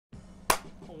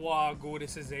Wago,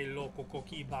 this is a local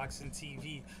Koki Boxing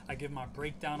TV. I give my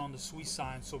breakdown on the sweet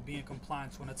sign, so be in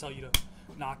compliance when I tell you to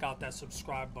knock out that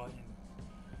subscribe button.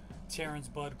 Terence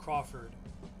Bud Crawford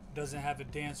doesn't have a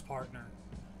dance partner.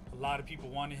 A lot of people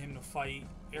wanted him to fight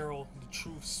Errol, the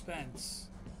Truth Spence.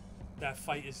 That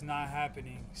fight is not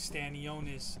happening.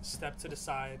 Staniones stepped to the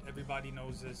side. Everybody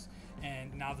knows this.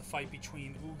 And now the fight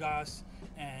between Ugas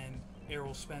and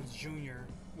Errol Spence Jr.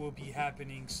 will be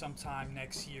happening sometime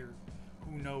next year.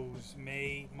 Who knows?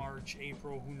 May, March,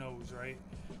 April, who knows, right?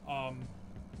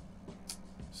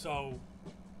 So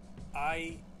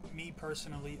me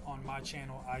personally, on my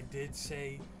channel, I did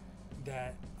say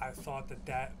that I thought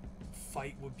that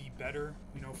fight would be better,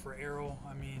 you know, for Errol.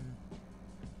 I mean,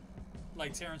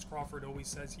 like Terence Crawford always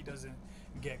says, he doesn't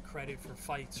get credit for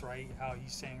fights, right? How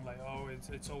he's saying like, oh,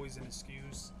 it's always an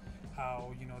excuse.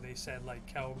 How, you know, they said like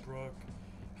Kell Brook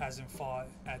hasn't fought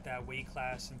at that weight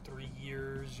class in 3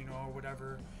 years, you know, or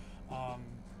whatever.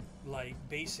 Like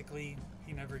basically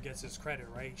he never gets his credit,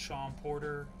 right? Sean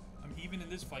Porter, even in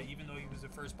this fight, even though he was the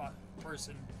first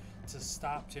person to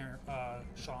stop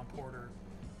Sean Porter,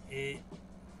 it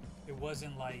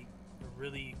wasn't like a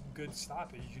really good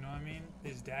stoppage, you know what I mean?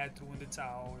 His dad threw in the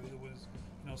towel. It was,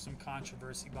 you know, some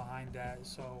controversy behind that.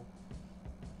 So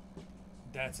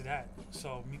that's that.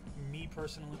 So me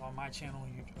personally, on my channel,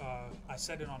 I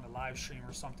said it on the live stream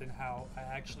or something, how I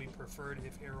actually preferred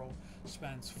if Errol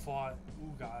Spence fought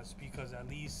Ugas, because at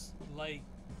least like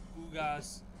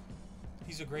Ugas,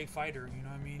 he's a great fighter, you know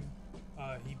what I mean?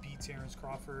 He beat Terence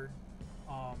Crawford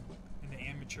in the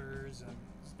amateurs, and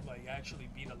like actually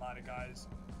beat a lot of guys.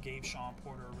 Gave Sean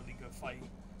Porter a really good fight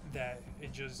that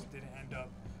it just didn't end up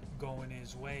going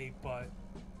his way. But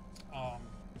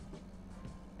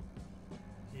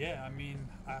yeah, I mean,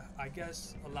 I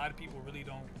guess a lot of people really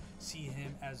don't see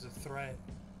him as a threat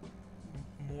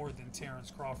more than Terence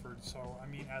Crawford. So I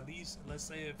mean, at least let's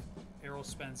say if Errol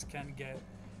Spence can get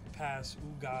past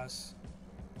Ugas,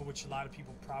 which a lot of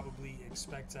people probably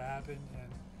expect to happen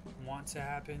and want to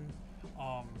happen,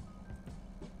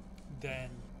 then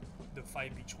the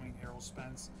fight between Errol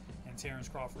Spence and Terence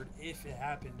Crawford, if it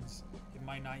happens, it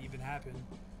might not even happen,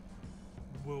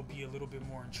 will be a little bit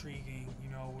more intriguing, you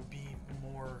know, would be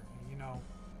more, you know,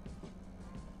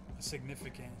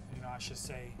 significant, you know, I should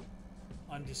say.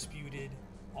 Undisputed,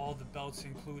 all the belts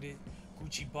included,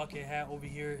 Gucci bucket hat over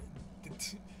here.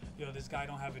 Yo, this guy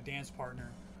don't have a dance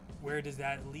partner. Where does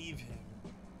that leave him?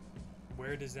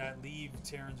 Where does that leave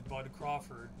Terence Bud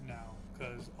Crawford now?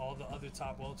 Because all the other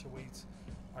top welterweights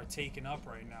are taken up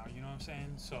right now, you know what I'm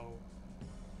saying? So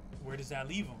where does that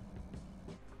leave him?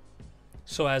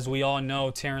 So as we all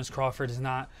know, Terence Crawford is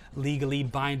not legally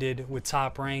binded with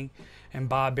Top Rank and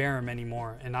Bob Arum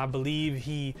anymore, and I believe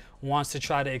he wants to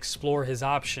try to explore his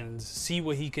options, see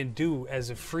what he can do as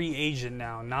a free agent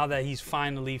now that he's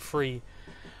finally free.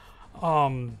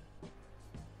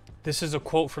 This is a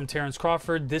quote from Terence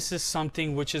Crawford. "This is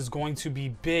something which is going to be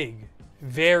big,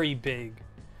 very big.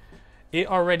 It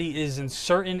already is in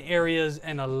certain areas,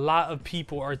 and a lot of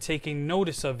people are taking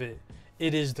notice of it.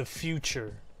 It is the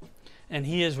future." And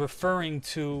he is referring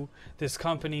to this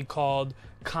company called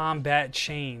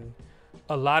KOmbatchain.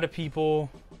 A lot of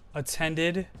people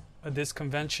attended this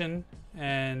convention,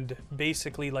 and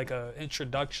basically like a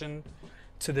introduction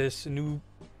to this new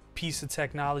piece of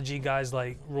technology. Guys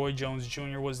like Roy Jones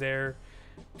Jr. was there,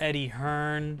 Eddie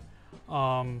Hearn,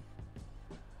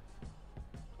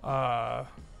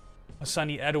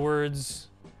 Sonny Edwards,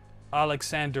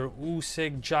 Alexander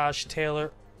Usyk, Josh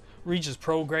Taylor, Regis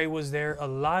Prograis was there. A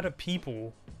lot of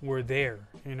people were there,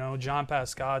 you know. John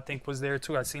Pascal, I think, was there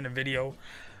too. I seen a video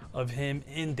of him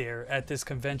in there at this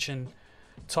convention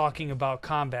talking about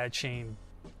KOmbatchain.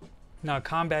 Now,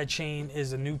 KOmbatchain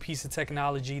is a new piece of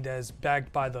technology that's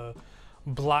backed by the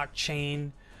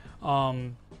blockchain,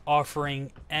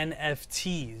 offering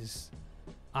NFTs.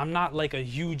 I'm not like a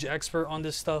huge expert on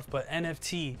this stuff, but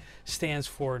NFT stands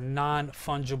for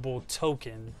non-fungible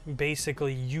token.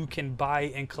 Basically, you can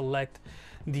buy and collect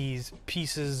these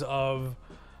pieces of,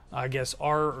 I guess,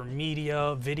 art or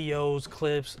media, videos,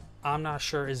 clips. I'm not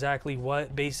sure exactly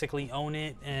what. Basically own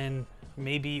it, and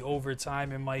maybe over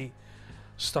time it might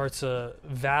start to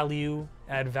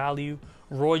add value.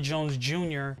 Roy Jones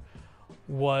Jr.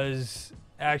 was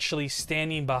actually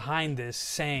standing behind this,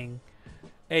 saying,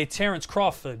 "Hey, Terence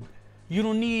Crawford, you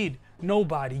don't need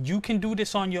nobody. You can do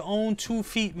this on your own 2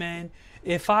 feet, man.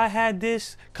 If I had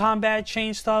this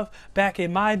KOmbatchain stuff back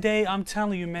in my day, I'm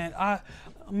telling you, man, I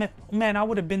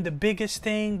would have been the biggest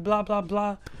thing, blah, blah,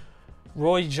 blah."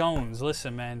 Roy Jones,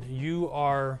 listen, man, you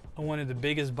are one of the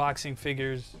biggest boxing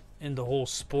figures in the whole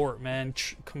sport, man.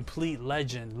 Complete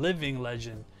legend, living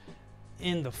legend.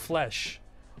 in the flesh,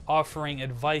 offering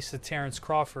advice to Terence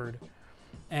Crawford.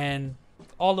 And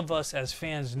all of us as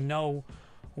fans know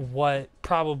what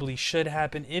probably should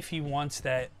happen if he wants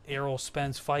that Errol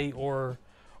Spence fight, or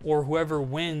whoever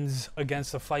wins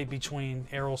against the fight between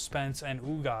Errol Spence and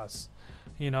Ugas.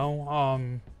 You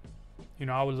know,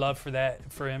 I would love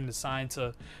for him to sign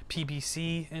to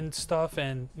PBC and stuff,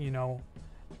 and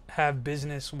have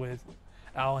business with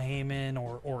Al Heyman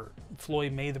or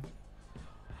Floyd Mayweather.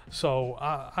 So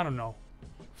I don't know,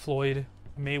 Floyd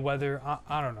Mayweather.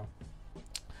 I don't know,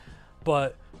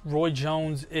 but Roy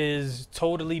Jones is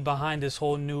totally behind this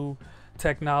whole new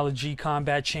technology,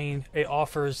 KOmbatchain. It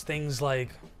offers things like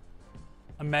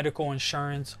a medical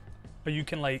insurance, or you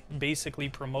can like basically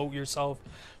promote yourself,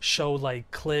 show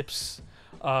like clips,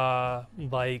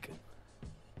 like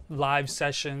live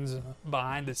sessions,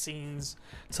 behind the scenes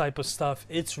type of stuff.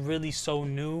 It's really so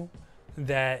new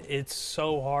that it's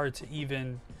so hard to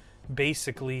even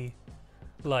basically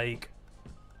like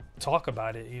talk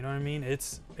about it. You know what I mean?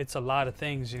 It's a lot of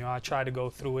things. I try to go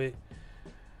through it.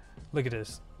 Look at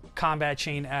this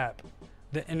KOmbatchain app,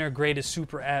 the integrated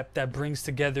super app that brings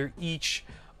together each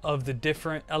of the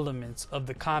different elements of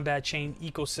the KOmbatchain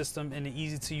ecosystem in an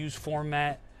easy to use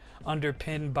format,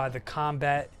 underpinned by the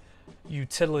Combat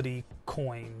Utility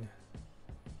Coin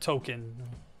token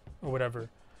or whatever.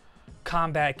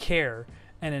 Combat Care,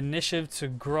 an initiative to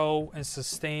grow and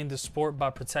sustain the sport by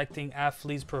protecting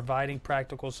athletes, providing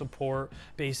practical support,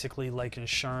 basically like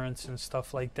insurance and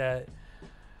stuff like that.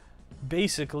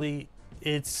 Basically,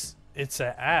 it's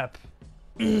an app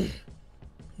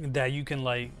that you can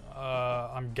like,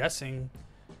 I'm guessing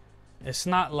it's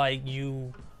not like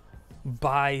you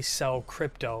buy, sell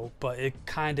crypto, but it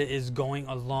kind of is going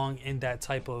along in that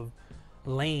type of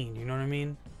lane. You know what I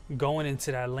mean? Going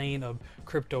into that lane of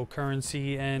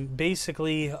cryptocurrency. And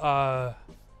basically there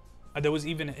was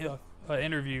even an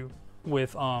interview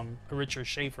with Richard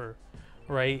Schaefer,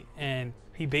 right? And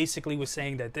he basically was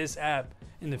saying that this app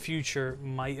in the future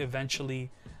might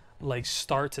eventually like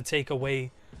start to take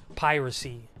away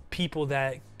piracy. People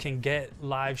that can get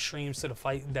live streams to the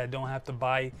fight that don't have to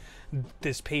buy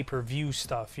this pay-per-view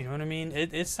stuff. You know what I mean?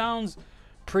 It sounds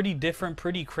pretty different,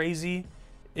 pretty crazy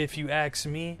if you ask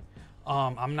me.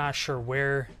 I'm not sure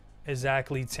where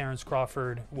exactly Terence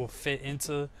Crawford will fit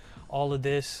into all of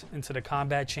this, into the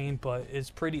KOmbatchain, but it's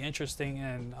pretty interesting,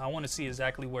 and I want to see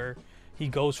exactly where he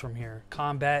goes from here.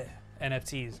 Combat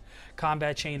NFTs.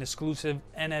 KOmbatchain exclusive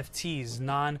NFTs,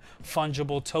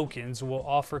 non-fungible tokens, will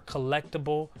offer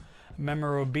collectible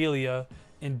memorabilia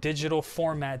in digital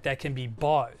format that can be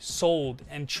bought, sold,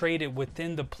 and traded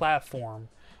within the platform.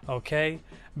 Okay,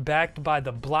 backed by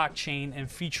the blockchain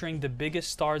and featuring the biggest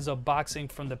stars of boxing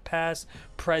from the past,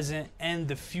 present, and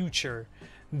the future.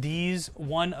 These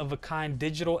one-of-a-kind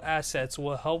digital assets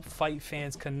will help fight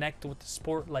fans connect with the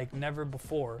sport like never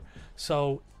before.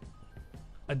 So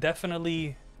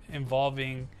definitely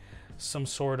involving some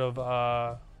sort of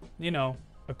a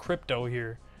crypto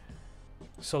here.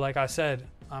 So like I said,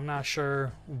 I'm not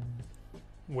sure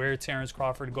where Terence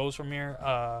Crawford goes from here.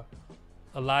 A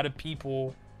lot of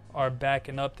people are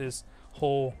backing up this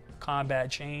whole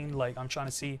KOmbatchain. Like, I'm trying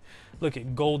to see, look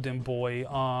at Golden Boy,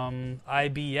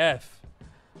 IBF,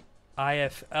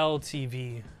 IFL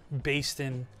TV, based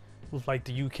in like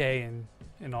the UK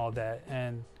and all that.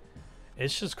 And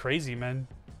it's just crazy, man.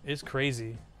 It's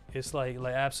crazy. It's like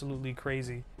absolutely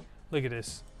crazy. Look at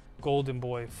this Golden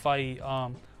Boy fight,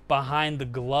 behind the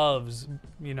gloves,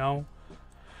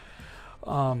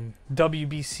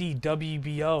 WBC,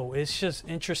 WBO. It's just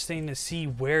interesting to see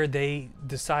where they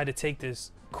decide to take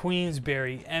this.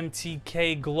 Queensberry,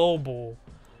 MTK Global.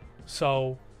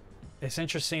 So it's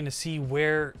interesting to see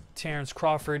where Terence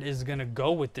Crawford is gonna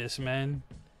go with this, man.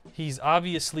 He's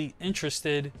obviously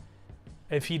interested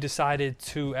if he decided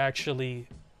to actually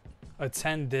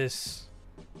attend this,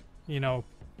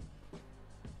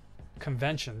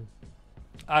 convention.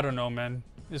 I don't know, man.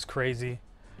 It's crazy.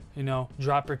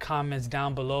 Drop your comments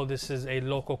down below. This is a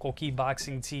local Koki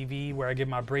Boxing TV where I give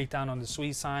my breakdown on the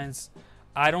sweet science.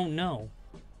 I don't know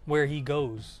where he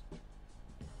goes.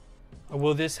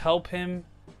 Will this help him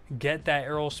get that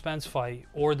Errol Spence fight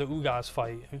or the Ugas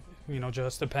fight?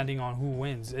 Just depending on who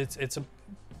wins.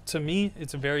 To me,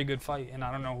 it's a very good fight, and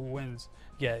I don't know who wins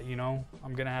yet.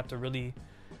 I'm gonna have to really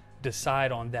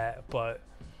decide on that. But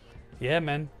yeah,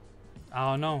 man,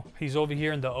 I don't know. He's over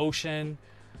here in the ocean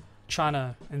trying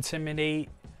to intimidate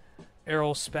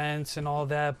Errol Spence and all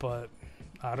that, but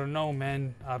I don't know,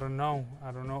 man. I don't know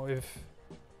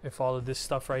if all of this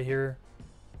stuff right here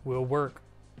will work.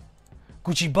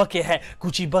 Gucci bucket hat,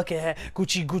 Gucci bucket hat,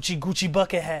 Gucci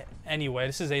bucket hat. Anyway,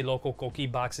 this is a local Koki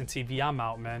Boxing TV. I'm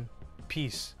out, man.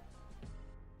 Peace.